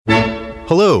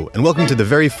Hello, and welcome to the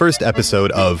very first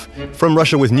episode of From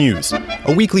Russia with News,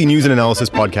 a weekly news and analysis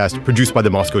podcast produced by the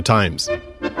Moscow Times.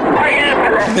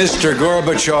 Mr.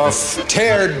 Gorbachev,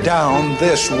 tear down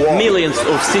this wall. Millions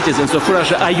of citizens of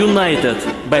Russia are united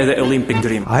by the Olympic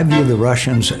dream. I view the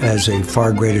Russians as a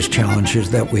far greatest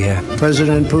challenges that we have.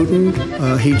 President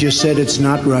Putin, he just said it's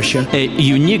not Russia. A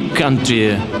unique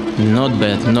country, not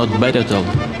bad at all.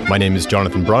 My name is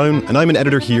Jonathan Brown, and I'm an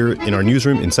editor here in our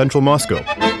newsroom in central Moscow.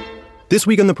 This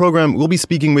week on the program, we'll be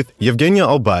speaking with Yevgenia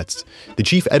Albats, the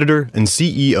chief editor and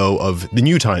CEO of The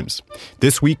New Times.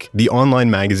 This week, the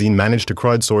online magazine managed to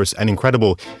crowdsource an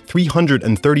incredible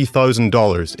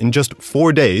 $330,000 in just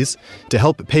 4 days to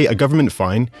help pay a government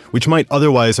fine, which might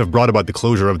otherwise have brought about the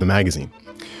closure of the magazine.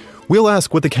 We'll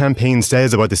ask what the campaign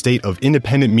says about the state of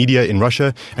independent media in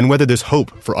Russia and whether there's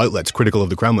hope for outlets critical of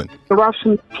the Kremlin. The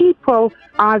Russian people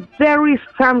are very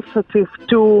sensitive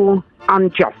to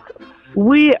injustice.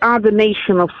 We are the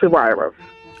nation of survivors.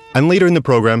 And later in the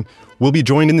program, we'll be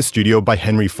joined in the studio by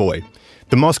Henry Foy,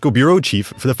 the Moscow bureau chief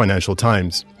for the Financial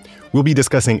Times. We'll be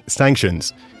discussing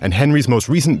sanctions and Henry's most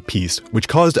recent piece, which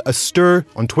caused a stir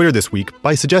on Twitter this week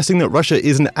by suggesting that Russia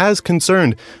isn't as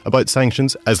concerned about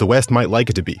sanctions as the West might like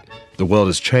it to be. The world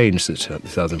has changed since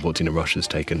 2014 and Russia's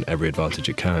taken every advantage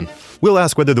it can. We'll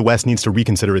ask whether the West needs to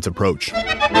reconsider its approach.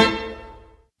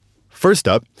 First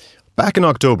up, back in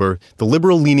October, the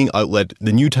liberal-leaning outlet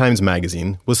The New Times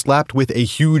magazine was slapped with a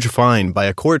huge fine by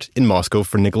a court in Moscow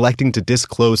for neglecting to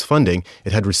disclose funding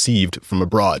it had received from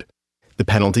abroad. The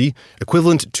penalty,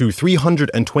 equivalent to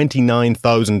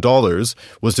 $329,000,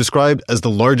 was described as the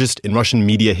largest in Russian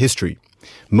media history.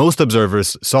 Most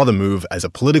observers saw the move as a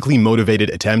politically motivated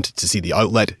attempt to see the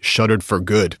outlet shuttered for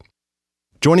good.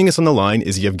 Joining us on the line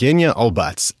is Yevgenia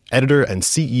Albats, editor and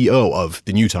CEO of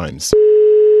The New Times.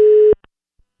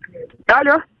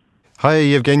 Hello. Hi,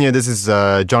 Yevgenia. This is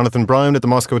Jonathan Brown at the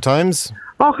Moscow Times.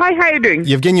 Oh, hi. How are you doing?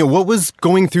 Yevgenia, what was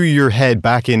going through your head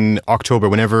back in October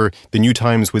whenever the New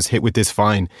Times was hit with this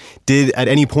fine? Did at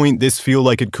any point this feel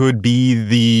like it could be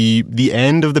the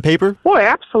end of the paper? Oh,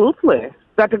 absolutely.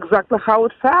 That's exactly how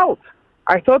it felt.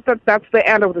 I thought that that's the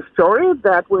end of the story,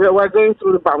 that we were going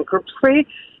through the bankruptcy.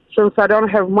 Since I don't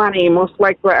have money, most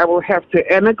likely I will have to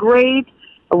emigrate,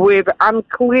 with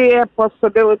unclear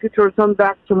possibility to return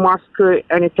back to Moscow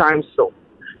anytime soon.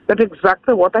 That's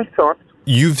exactly what I thought.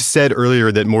 You've said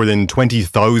earlier that more than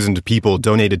 20,000 people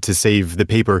donated to save the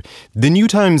paper. The New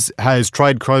Times has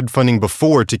tried crowdfunding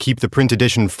before to keep the print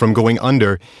edition from going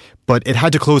under, but it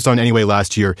had to close down anyway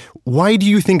last year. Why do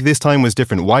you think this time was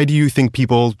different? Why do you think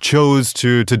people chose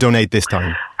to donate this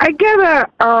time? I get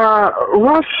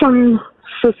Russian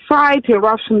society,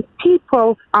 Russian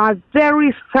people are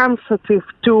very sensitive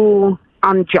to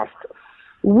injustice.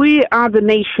 We are the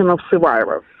nation of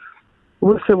survivors.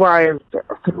 We survived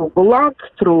through Gulag,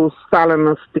 through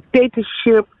Stalinist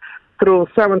dictatorship, through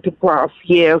 70-plus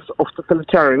years of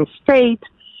totalitarian state.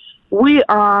 We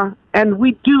are, and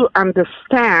we do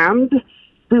understand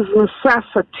this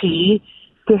necessity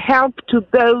to help to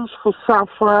those who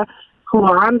suffer, who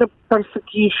are under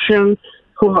persecution,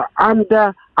 who are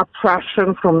under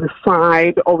oppression from the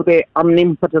side of the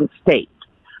omnipotent state.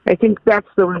 I think that's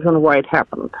the reason why it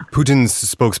happened. Putin's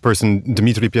spokesperson,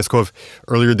 Dmitry Peskov,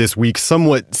 earlier this week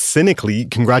somewhat cynically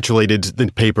congratulated the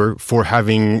paper for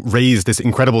having raised this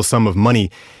incredible sum of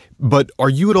money. But are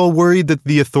you at all worried that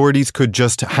the authorities could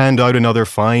just hand out another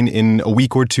fine in a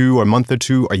week or two, or a month or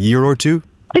two, a year or two?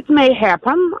 It may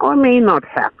happen or may not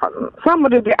happen.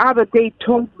 Somebody the other day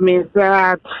told me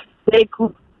that they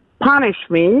could punish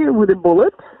me with a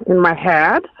bullet in my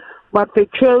head, but they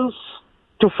chose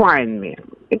to fine me.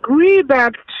 Agree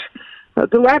that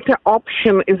the latter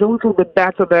option is a little bit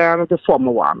better than the former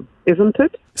one, isn't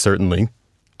it? Certainly.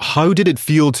 How did it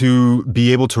feel to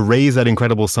be able to raise that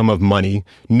incredible sum of money,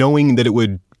 knowing that it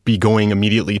would be going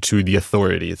immediately to the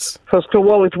authorities? First of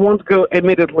all, it won't go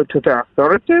immediately to the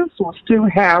authorities. We still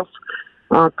have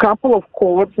a couple of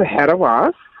courts ahead of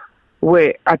us.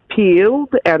 We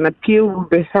appealed, and appeal will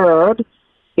be heard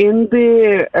in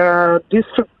the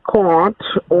district court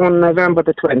on November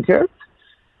the 20th.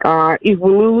 If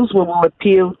we lose, we will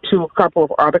appeal to a couple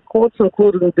of other courts,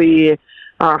 including the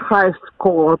highest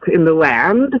court in the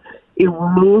land. If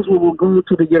we lose, we will go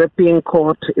to the European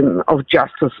Court of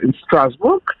Justice in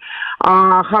Strasbourg.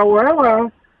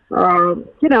 However,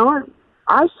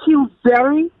 I feel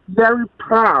very, very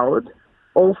proud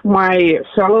of my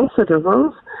fellow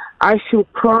citizens. I feel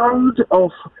proud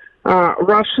of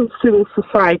Russian civil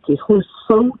society, who is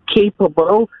so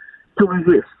capable to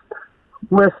resist.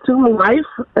 We're still alive,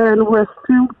 and we're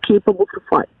still capable to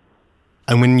fight.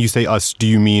 And when you say us, do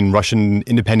you mean Russian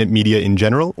independent media in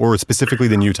general, or specifically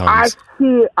the New Times?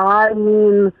 I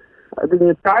mean the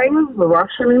New Times, the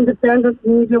Russian independent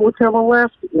media, whichever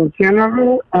left in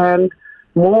general, and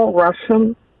more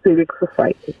Russian civic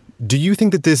society. Do you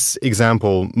think that this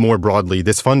example, more broadly,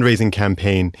 this fundraising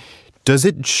campaign, does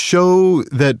it show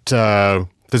that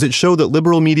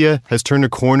liberal media has turned a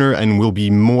corner and will be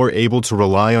more able to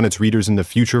rely on its readers in the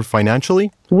future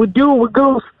financially? We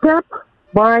go step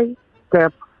by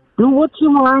step. Do what you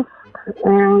must,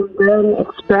 and then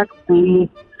expect the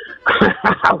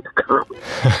outcome.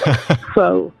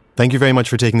 So. Thank you very much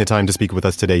for taking the time to speak with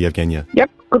us today, Yevgenia.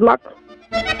 Yep, good luck.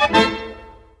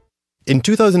 In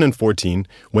 2014,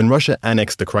 when Russia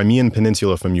annexed the Crimean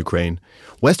Peninsula from Ukraine,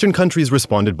 Western countries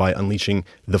responded by unleashing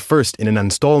the first in an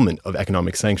installment of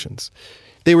economic sanctions.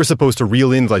 They were supposed to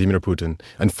reel in Vladimir Putin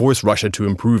and force Russia to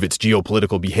improve its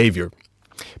geopolitical behavior.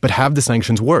 But have the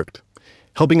sanctions worked?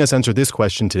 Helping us answer this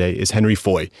question today is Henry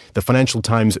Foy, the Financial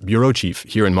Times bureau chief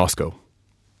here in Moscow.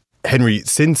 Henry,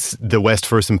 since the West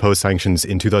first imposed sanctions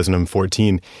in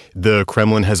 2014, the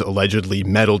Kremlin has allegedly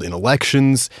meddled in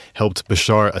elections, helped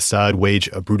Bashar Assad wage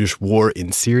a brutish war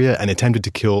in Syria, and attempted to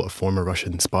kill a former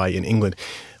Russian spy in England.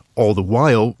 All the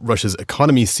while, Russia's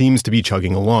economy seems to be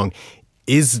chugging along.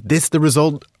 Is this the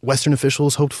result Western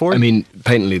officials hoped for? I mean,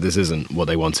 patently, this isn't what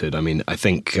they wanted. I mean, I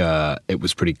think it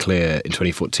was pretty clear in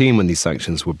 2014 when these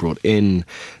sanctions were brought in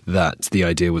that the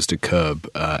idea was to curb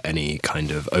any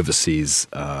kind of overseas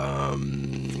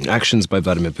actions by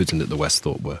Vladimir Putin that the West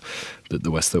thought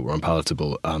were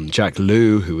unpalatable. Jack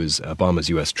Lew, who was Obama's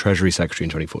U.S. Treasury Secretary in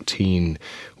 2014,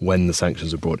 when the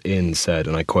sanctions were brought in, said,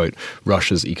 and I quote,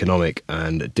 "Russia's economic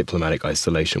and diplomatic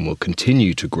isolation will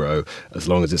continue to grow as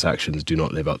long as its actions do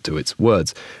not live up to its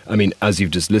words." I mean, as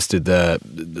you've just listed there,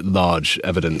 large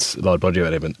body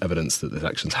of evidence that the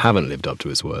actions haven't lived up to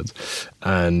its words,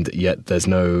 and yet there's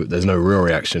no real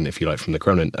reaction, if you like, from the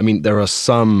Kremlin. I mean, there are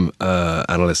some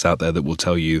analysts out there that will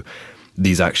tell you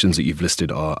these actions that you've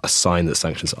listed are a sign that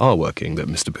sanctions are working, that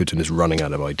Mr. Putin is running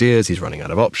out of ideas, he's running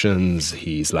out of options,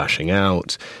 he's lashing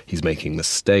out, he's making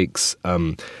mistakes.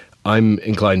 I'm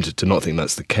inclined to not think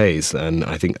that's the case, and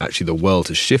I think actually the world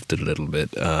has shifted a little bit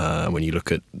when you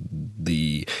look at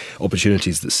the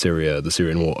opportunities that the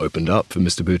Syrian war opened up for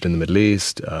Mr. Putin in the Middle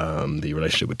East, the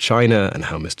relationship with China, and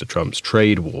how Mr. Trump's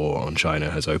trade war on China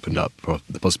has opened up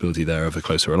the possibility there of a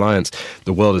closer alliance.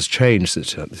 The world has changed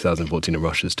since 2014, and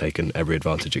Russia's taken every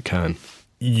advantage it can.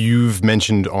 You've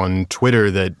mentioned on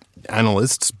Twitter that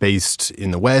analysts based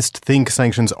in the West think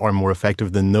sanctions are more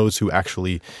effective than those who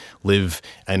actually live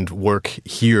and work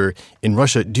here in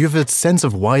Russia. Do you have a sense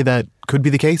of why that could be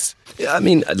the case? I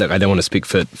mean, look, I don't want to speak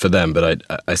for them, but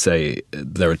I say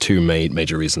there are two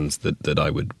major reasons that I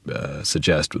would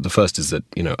suggest. The first is that,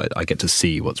 you know, I get to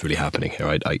see what's really happening here.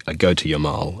 I go to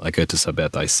Yamal, I go to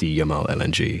Sabet, I see Yamal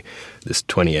LNG, this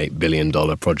 $28 billion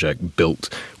project built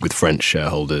with French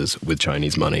shareholders with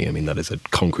Chinese money. I mean, that is a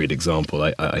concrete example.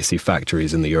 I see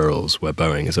factories in the Urals where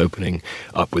Boeing is opening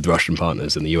up with Russian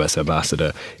partners and the US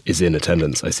ambassador is in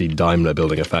attendance. I see Daimler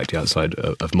building a factory outside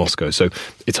of Moscow. So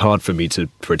it's hard for me to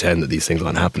pretend that these things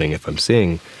aren't happening if I'm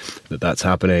seeing that that's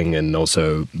happening, and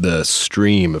also the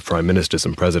stream of prime ministers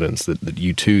and presidents that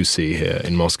you too see here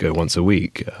in Moscow once a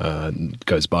week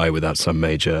goes by without some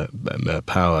major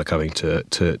power coming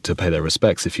to pay their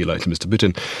respects, if you like, to Mr.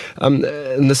 Putin.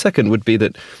 And the second would be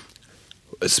that,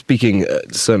 speaking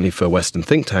certainly for Western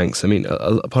think tanks, I mean,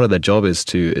 a part of their job is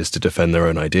to defend their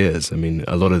own ideas. I mean,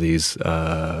 a lot of these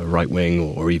right-wing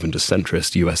or even just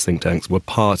centrist US think tanks were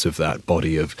part of that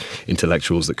body of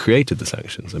intellectuals that created the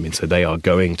sanctions. I mean, so they are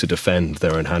going to defend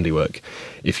their own handiwork,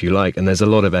 if you like. And there's a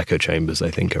lot of echo chambers,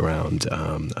 I think, around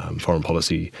foreign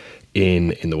policy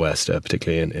in the West,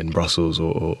 particularly in Brussels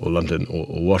or London or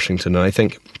Washington. And I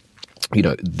think, you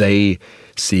know, they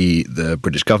see the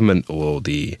British government or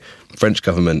the French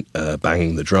government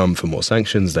banging the drum for more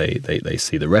sanctions. They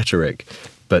see the rhetoric,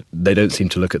 but they don't seem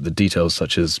to look at the details,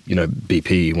 such as, you know,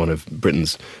 BP, one of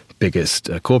Britain's biggest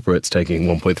corporates, taking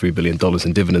 $1.3 billion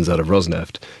in dividends out of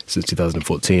Rosneft since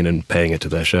 2014 and paying it to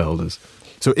their shareholders.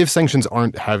 So if sanctions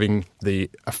aren't having the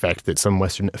effect that some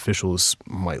Western officials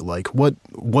might like, what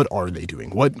are they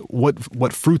doing?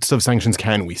 What fruits of sanctions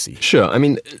can we see? Sure. I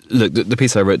mean, look, the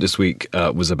piece I wrote this week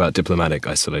was about diplomatic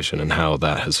isolation and how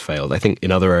that has failed. I think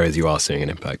in other areas you are seeing an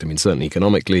impact. I mean, certainly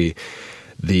economically,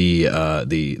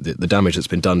 the damage that's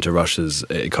been done to Russia's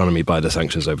economy by the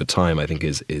sanctions over time, I think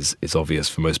is obvious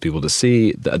for most people to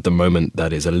see. At the moment,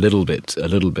 that is a little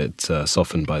bit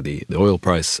softened by the oil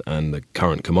price and the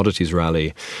current commodities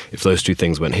rally. If those two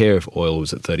things went here, if oil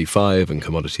was at 35 and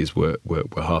commodities were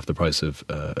half the price of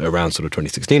around sort of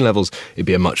 2016 levels, it'd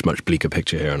be a much bleaker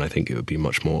picture here, and I think it would be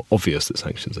much more obvious that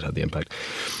sanctions had the impact.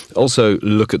 Also,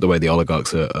 look at the way the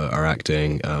oligarchs are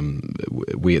acting.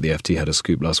 We at the FT had a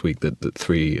scoop last week that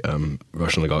 3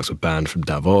 Russian oligarchs were banned from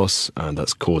Davos, and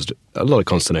that's caused a lot of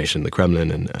consternation in the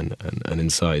Kremlin and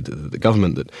inside the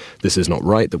government that this is not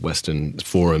right, that Western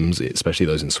forums, especially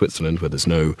those in Switzerland, where there's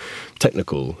no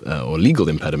technical or legal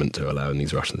impediment to allowing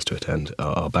these Russians to attend,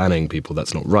 are banning people.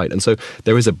 That's not right. And so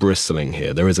there is a bristling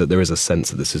here. There is a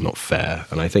sense that this is not fair.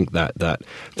 And I think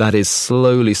that is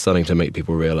slowly starting to make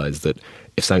people realize that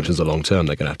if sanctions are long-term,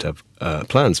 they're going to have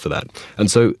plans for that. And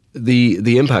so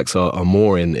the impacts are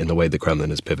more in the way the Kremlin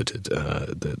has pivoted.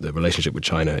 The relationship with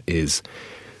China is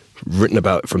written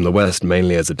about from the West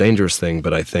mainly as a dangerous thing,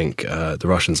 but I think the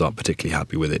Russians aren't particularly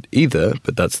happy with it either,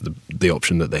 but that's the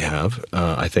option that they have.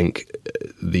 I think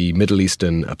the Middle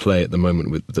Eastern play at the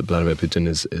moment that Vladimir Putin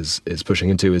is pushing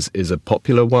into is a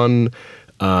popular one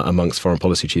amongst foreign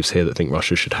policy chiefs here that think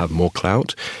Russia should have more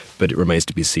clout, but it remains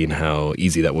to be seen how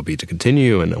easy that will be to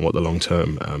continue and what the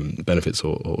long-term benefits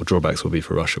or drawbacks will be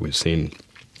for Russia. We've seen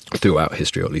throughout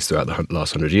history, or at least throughout the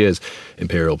last 100 years,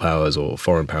 imperial powers or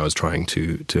foreign powers trying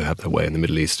to have their way in the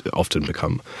Middle East often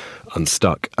become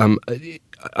unstuck.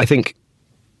 I think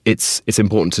it's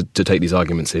important to take these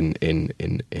arguments in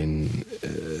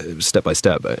step by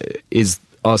step.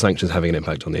 Are sanctions having an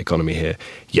impact on the economy here?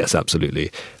 Yes, absolutely.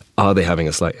 Are they having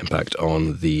a slight impact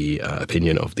on the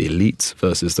opinion of the elites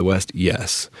versus the West?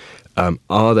 Yes.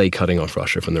 Are they cutting off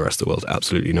Russia from the rest of the world?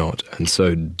 Absolutely not. And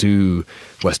so do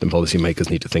Western policymakers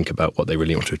need to think about what they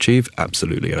really want to achieve?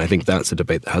 Absolutely. And I think that's a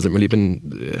debate that hasn't really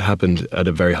happened at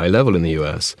a very high level in the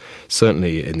US,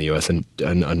 certainly in the US and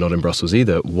not in Brussels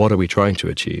either. What are we trying to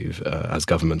achieve as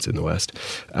governments in the West?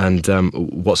 And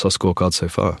what's our scorecard so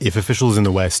far? If officials in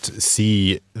the West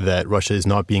see that Russia is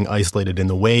not being isolated in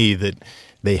the way that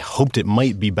they hoped it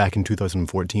might be back in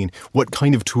 2014, what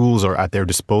kind of tools are at their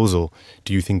disposal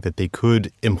do you think that they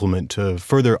could implement to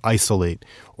further isolate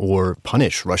or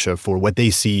punish Russia for what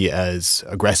they see as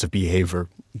aggressive behavior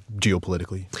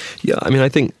geopolitically? Yeah, I mean, I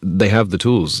think they have the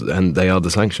tools and they are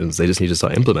the sanctions. They just need to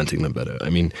start implementing them better.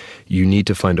 I mean, you need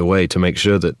to find a way to make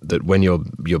sure that when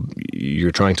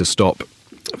you're trying to stop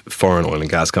foreign oil and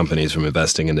gas companies from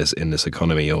investing in this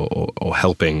economy or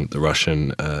helping the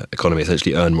Russian economy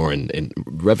essentially earn more in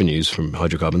revenues from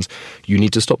hydrocarbons, you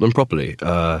need to stop them properly.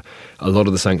 A lot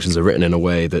of the sanctions are written in a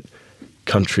way that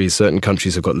certain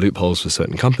countries have got loopholes for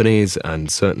certain companies, and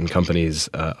certain companies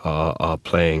are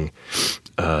playing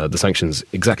the sanctions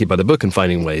exactly by the book and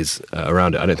finding ways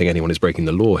around it. I don't think anyone is breaking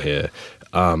the law here.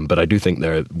 But I do think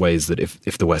there are ways that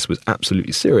if the West was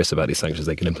absolutely serious about these sanctions,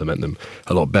 they can implement them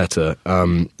a lot better.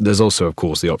 There's also, of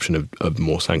course, the option of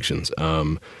more sanctions.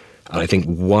 And I think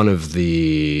one of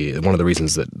the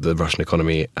reasons that the Russian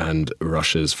economy and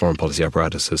Russia's foreign policy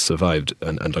apparatus has survived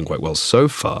and done quite well so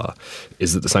far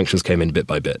is that the sanctions came in bit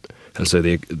by bit. And so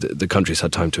the country's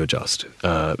had time to adjust.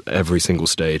 Every single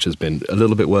stage has been a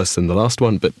little bit worse than the last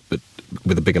one, but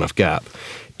with a big enough gap.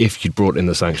 If you'd brought in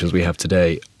the sanctions we have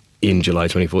today in July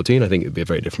 2014, I think it would be a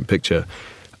very different picture.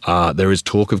 There is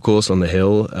talk, of course, on the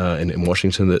Hill in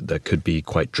Washington that there could be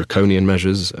quite draconian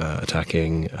measures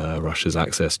attacking Russia's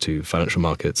access to financial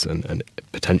markets and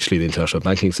potentially the international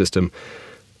banking system.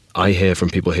 I hear from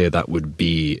people here that would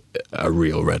be a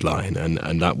real red line,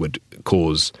 and that would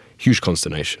cause huge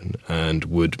consternation and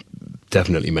would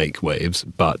definitely make waves,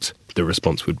 but the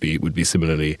response would be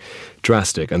similarly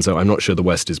drastic. And so I'm not sure the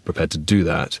West is prepared to do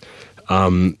that.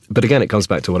 But again, it comes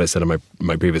back to what I said in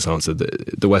my previous answer.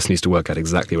 The West needs to work out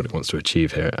exactly what it wants to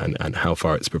achieve here and how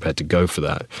far it's prepared to go for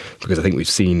that. Because I think we've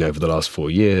seen over the last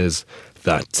 4 years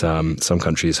that some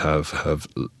countries have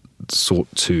sought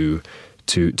to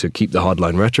keep the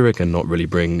hardline rhetoric and not really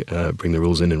bring the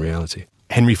rules in reality.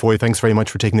 Henry Foy, thanks very much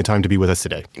for taking the time to be with us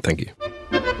today. Thank you.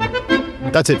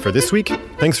 That's it for this week.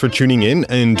 Thanks for tuning in,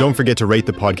 and don't forget to rate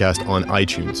the podcast on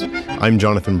iTunes. I'm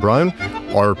Jonathan Brown.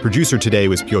 Our producer today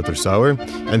was Piotr Sauer,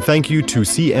 and thank you to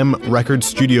CM Records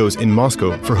Studios in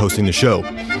Moscow for hosting the show.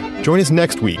 Join us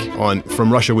next week on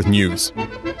From Russia with News.